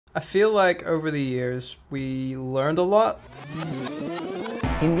I feel like over the years, we learned a lot.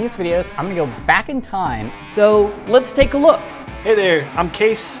 In these videos, I'm gonna go back in time. So let's take a look. Hey there, I'm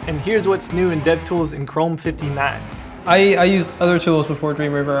Case, and here's what's new in DevTools in Chrome 59. I used other tools before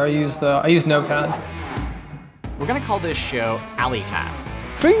Dreamweaver. I used Notepad. We're gonna call this show AliCast.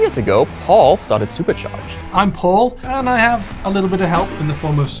 3 years ago, Paul started Supercharged. I'm Paul, and I have a little bit of help in the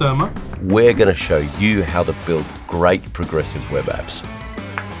form of Surma. We're going to show you how to build great progressive web apps.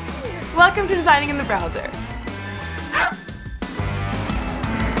 Welcome to Designing in the Browser.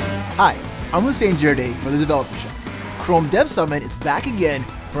 Hi, I'm Hussein Jerde for The Developer Show. Chrome Dev Summit is back again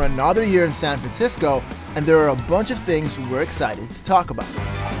for another year in San Francisco, and there are a bunch of things we're excited to talk about.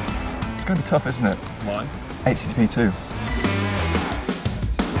 It's going to be tough, isn't it? Why? HTTP 2.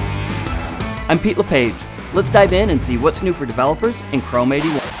 I'm Pete LePage. Let's dive in and see what's new for developers in Chrome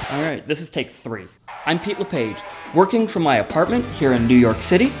 81. All right, this is take 3. I'm Pete LePage, working from my apartment here in New York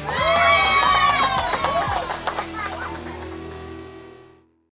City.